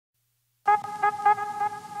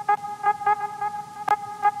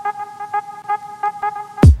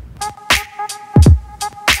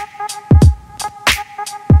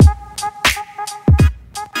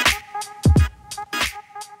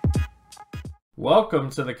Welcome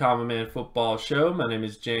to the Common Man Football Show. My name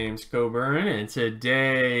is James Coburn, and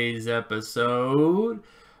today's episode,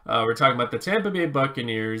 we're talking about the Tampa Bay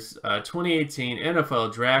Buccaneers 2018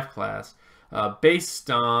 NFL Draft Class based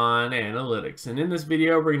on analytics. And in this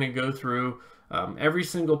video, we're going to go through every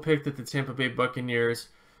single pick that the Tampa Bay Buccaneers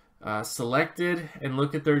selected and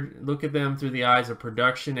look at them through the eyes of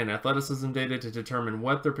production and athleticism data to determine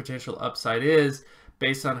what their potential upside is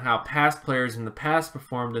based on how past players in the past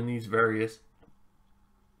performed in these various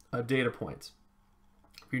data points.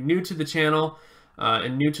 If you're new to the channel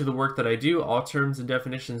and new to the work that I do, all terms and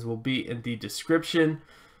definitions will be in the description.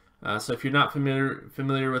 So if you're not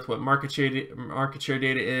familiar with what market share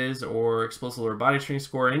data is, or explosive lower body strength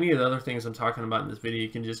score, any of the other things I'm talking about in this video, you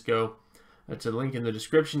can just go to the link in the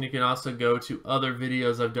description. You can also go to other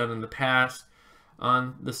videos I've done in the past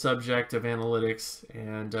on the subject of analytics.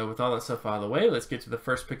 And with all that stuff out of the way, let's get to the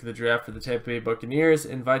first pick of the draft for the Tampa Bay Buccaneers.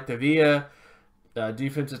 Whitehead,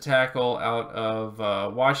 defensive tackle out of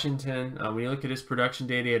Washington. When you look at his production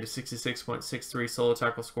data, he had a 66.63 solo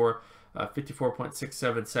tackle score,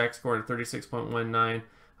 54.67 sack score, and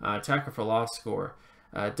 36.19 tackle for loss score.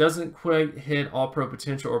 Doesn't quite hit all-pro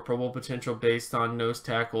potential or Pro Bowl potential based on nose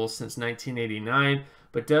tackles since 1989,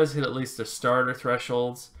 but does hit at least the starter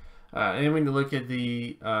thresholds. And when you look at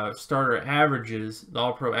the starter averages, the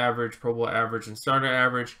all-pro average, Pro Bowl average, and starter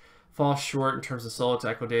average, falls short in terms of solo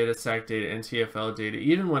tackle data, sack data, and TFL data.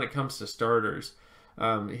 Even when it comes to starters,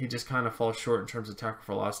 he just kind of falls short in terms of tackle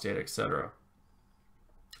for loss data, etc.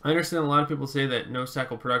 I understand a lot of people say that nose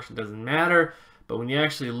tackle production doesn't matter, but when you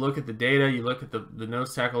actually look at the data, you look at the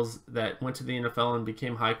nose tackles that went to the NFL and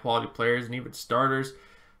became high-quality players, and even starters,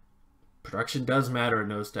 production does matter at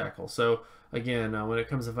nose tackle. So again, when it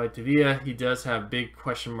comes to Whitehead, he does have big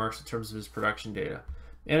question marks in terms of his production data.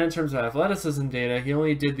 And in terms of athleticism data, he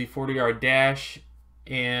only did the 40-yard dash,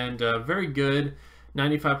 and very good,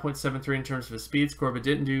 95.73 in terms of his speed score, but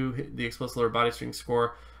didn't do the explosive lower body strength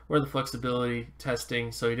score or the flexibility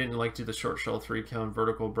testing, so he didn't do the short shell, 3-cone,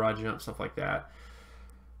 vertical, broad jump, stuff like that.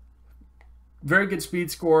 Very good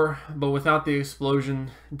speed score, but without the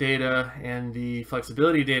explosion data and the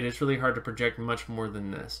flexibility data, it's really hard to project much more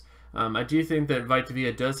than this. I do think that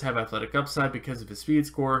Whitehead does have athletic upside because of his speed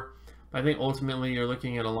score. I think ultimately you're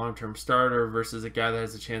looking at a long-term starter versus a guy that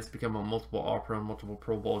has a chance to become a multiple All-Pro, multiple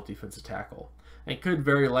Pro Bowl defensive tackle. And could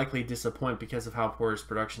very likely disappoint because of how poor his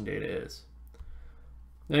production data is.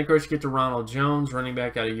 Then of course you get to Ronald Jones, running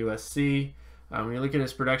back out of USC. When you look at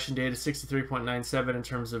his production data, 63.97 in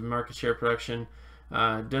terms of market share production.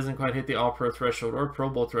 Doesn't quite hit the All-Pro threshold or Pro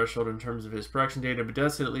Bowl threshold in terms of his production data, but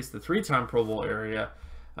does hit at least the 3-time Pro Bowl area.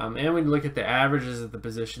 And when you look at the averages at the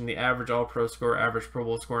position, the average All-Pro score, average Pro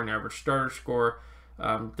Bowl score, and average starter score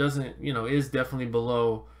is definitely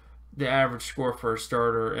below the average score for a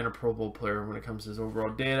starter and a Pro Bowl player when it comes to his overall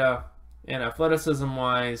data. And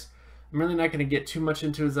athleticism-wise, I'm really not going to get too much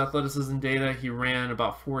into his athleticism data. He ran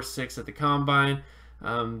about 4.6 at the combine.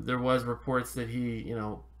 There was reports that he,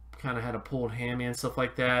 kind of had a pulled hammy and stuff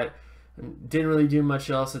like that. And didn't really do much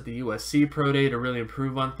else at the USC Pro Day to really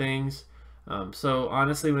improve on things. So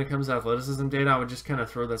honestly, when it comes to athleticism data, I would just kind of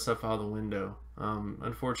throw that stuff out the window,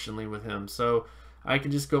 unfortunately, with him. So I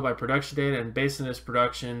can just go by production data, and based on his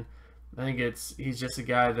production, I think he's just a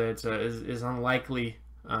guy that is unlikely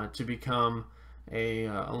to become a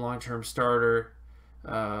long-term starter,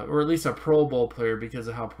 or at least a Pro Bowl player because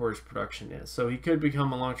of how poor his production is. So he could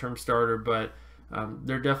become a long-term starter, but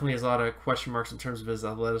there definitely is a lot of question marks in terms of his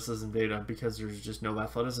athleticism data because there's just no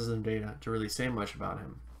athleticism data to really say much about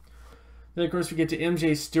him. Then, of course, we get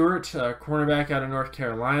to Stewart, cornerback out of North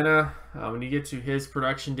Carolina. When you get to his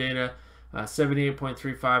production data,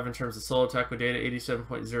 78.35 in terms of solo tackle data,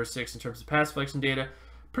 87.06 in terms of pass deflection data.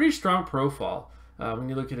 Pretty strong profile when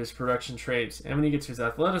you look at his production traits. And when you get to his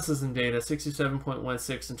athleticism data,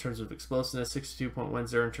 67.16 in terms of explosiveness,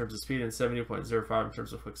 62.10 in terms of speed, and 70.05 in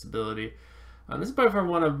terms of flexibility. This is by far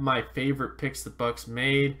one of my favorite picks the Bucs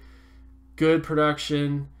made. Good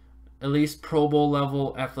production. At least Pro Bowl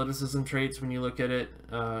level athleticism traits when you look at it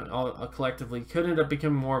all collectively. Could end up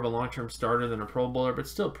becoming more of a long-term starter than a Pro Bowler, but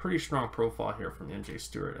still a pretty strong profile here from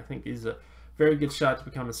Stewart. I think he's a very good shot to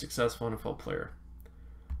become a successful NFL player.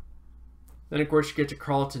 Then, of course, you get to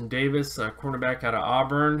Carlton Davis, cornerback out of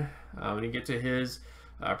Auburn. When you get to his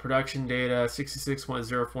production data,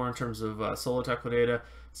 66.04 in terms of solo tackle data,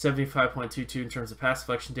 75.22 in terms of pass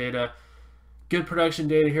deflection data. Good production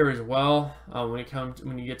data here as well.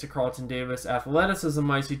 When you get to Carlton Davis,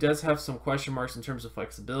 athleticism-wise, he does have some question marks in terms of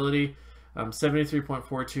flexibility.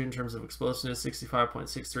 73.42 in terms of explosiveness,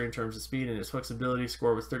 65.63 in terms of speed, and his flexibility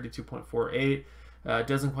score was 32.48.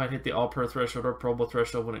 Doesn't quite hit the All-Pro threshold or Pro Bowl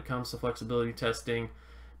threshold when it comes to flexibility testing.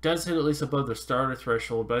 Does hit at least above the starter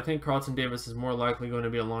threshold, but I think Carlton Davis is more likely going to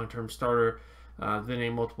be a long-term starter than a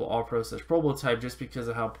multiple All-Pro / Pro Bowl type, just because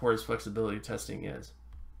of how poor his flexibility testing is.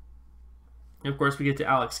 And of course, we get to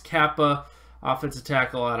Alex Kappa, offensive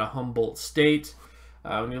tackle out of Humboldt State.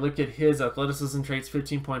 When you look at his athleticism traits,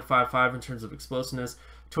 15.55 in terms of explosiveness,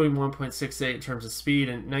 21.68 in terms of speed,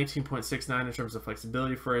 and 19.69 in terms of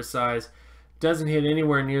flexibility for his size. Doesn't hit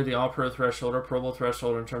anywhere near the All-Pro threshold or Pro Bowl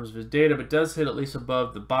threshold in terms of his data, but does hit at least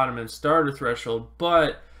above the bottom end starter threshold.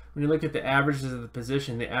 But when you look at the averages of the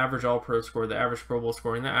position, the average All-Pro score, the average Pro Bowl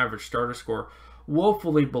score, and the average starter score,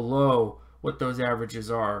 woefully below what those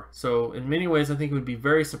averages are. So in many ways, I think it would be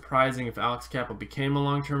very surprising if Alex Kappa became a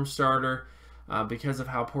long-term starter because of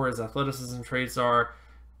how poor his athleticism traits are.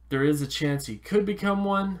 There is a chance he could become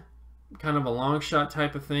one, kind of a long shot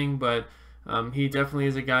type of thing, but he definitely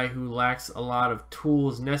is a guy who lacks a lot of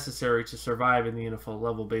tools necessary to survive in the NFL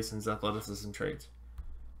level based on his athleticism traits.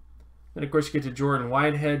 Then, of course, you get to Jordan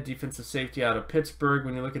Whitehead, defensive safety out of Pittsburgh.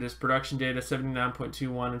 When you look at his production data,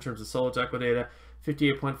 79.21 in terms of solo tackle data,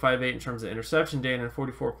 58.58 in terms of interception data, and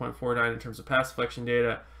 44.49 in terms of pass deflection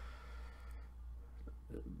data.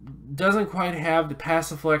 Doesn't quite have the pass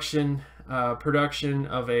deflection production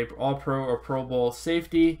of a All-Pro or Pro Bowl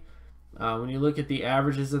safety. When you look at the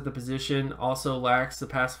averages at the position, also lacks the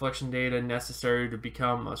pass deflection data necessary to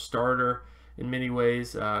become a starter in many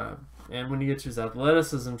ways. And when you get to his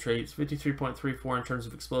athleticism traits, 53.34 in terms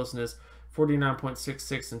of explosiveness,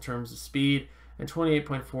 49.66 in terms of speed, and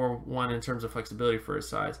 28.41 in terms of flexibility for his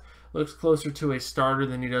size. Looks closer to a starter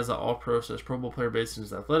than he does an All-Pro / Pro Bowl player based on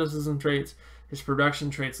his athleticism traits. His production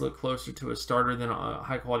traits look closer to a starter than a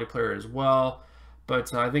high-quality player as well.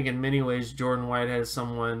 But I think in many ways, Jordan Whitehead is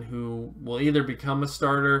someone who will either become a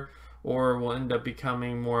starter or will end up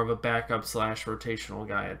becoming more of a backup / rotational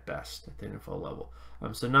guy at best at the NFL level.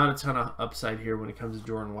 So not a ton of upside here when it comes to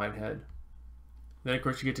Jordan Whitehead. Then, of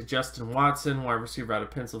course, you get to Justin Watson, wide receiver out of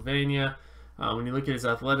Pennsylvania. When you look at his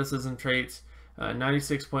athleticism traits,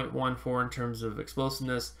 96.14 in terms of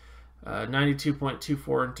explosiveness,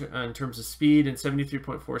 92.24 in terms of speed, and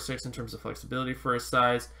 73.46 in terms of flexibility for his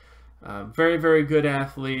size. Very, very good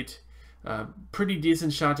athlete. Pretty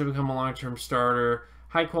decent shot to become a long-term starter.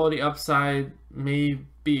 High quality upside may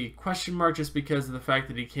be question mark just because of the fact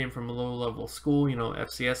that he came from a low-level school,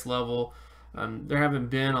 FCS level. There haven't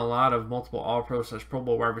been a lot of multiple All-Pro / Pro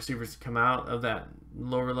Bowl wide receivers to come out of that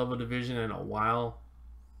lower-level division in a while.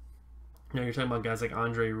 You're talking about guys like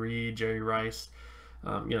Andre Reed, Jerry Rice,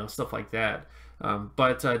 stuff like that.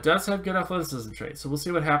 But does have good athleticism traits. So we'll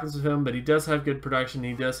see what happens with him, but he does have good production.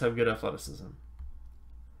 He does have good athleticism.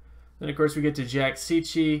 Then, of course, we get to Jack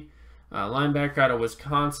Cichy, linebacker out of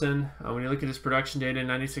Wisconsin. When you look at his production data,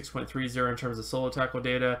 96.30 in terms of solo tackle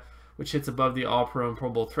data, which hits above the All-Pro and Pro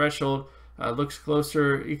Bowl threshold. Looks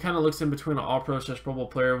closer. He kind of looks in between an All-Pro / Pro Bowl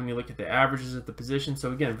player when you look at the averages at the position.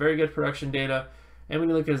 So again, very good production data. And when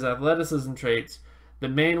you look at his athleticism traits, the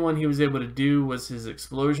main one he was able to do was his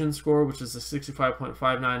explosion score, which is a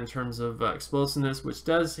 65.59 in terms of explosiveness, which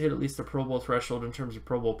does hit at least the Pro Bowl threshold in terms of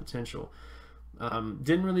Pro Bowl potential.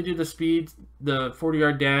 Didn't really do the speed, the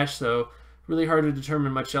 40-yard dash, so really hard to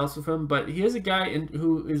determine much else with him. But he is a guy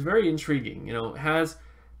who is very intriguing. Has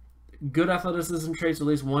good athleticism traits, at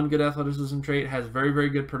least one good athleticism trait, has very, very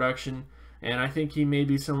good production, and I think he may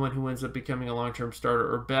be someone who ends up becoming a long-term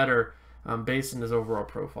starter or better based on his overall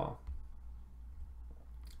profile.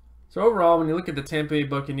 So overall, when you look at the Tampa Bay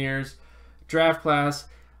Buccaneers draft class,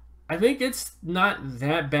 I think it's not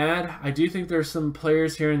that bad. I do think there's some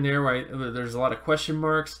players here and there where there's a lot of question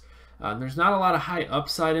marks. There's not a lot of high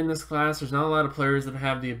upside in this class. There's not a lot of players that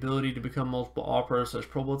have the ability to become multiple All-Pro /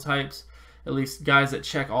 Pro Bowl types, at least guys that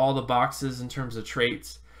check all the boxes in terms of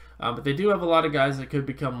traits. But they do have a lot of guys that could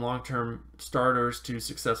become long-term starters to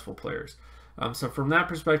successful players. So from that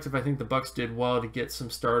perspective, I think the Bucs did well to get some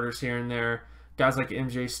starters here and there. Guys like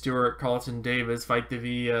MJ Stewart, Carlton Davis, Vita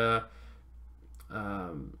Vea,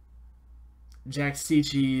 Jack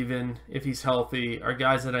Cichy, even if he's healthy, are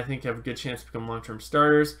guys that I think have a good chance to become long-term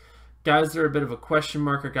starters. Guys that are a bit of a question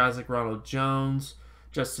mark are guys like Ronald Jones,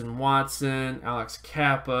 Justin Watson, Alex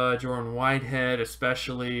Kappa, Jordan Whitehead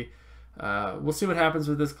especially. We'll see what happens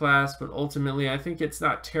with this class, but ultimately I think it's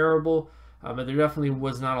not terrible, but there definitely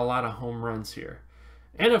was not a lot of home runs here.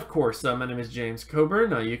 And of course, my name is James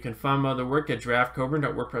Coburn. You can find my other work at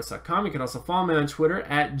draftcoburn.wordpress.com. You can also follow me on Twitter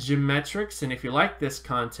at Gymmetrics. And if you like this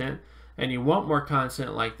content and you want more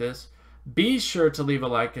content like this, be sure to leave a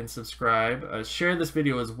like and subscribe. Share this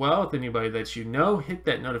video as well with anybody that you know. Hit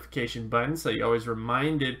that notification button so you're always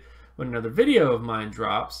reminded when another video of mine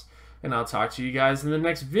drops. and I'll talk to you guys in the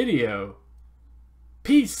next video.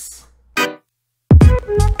 Peace!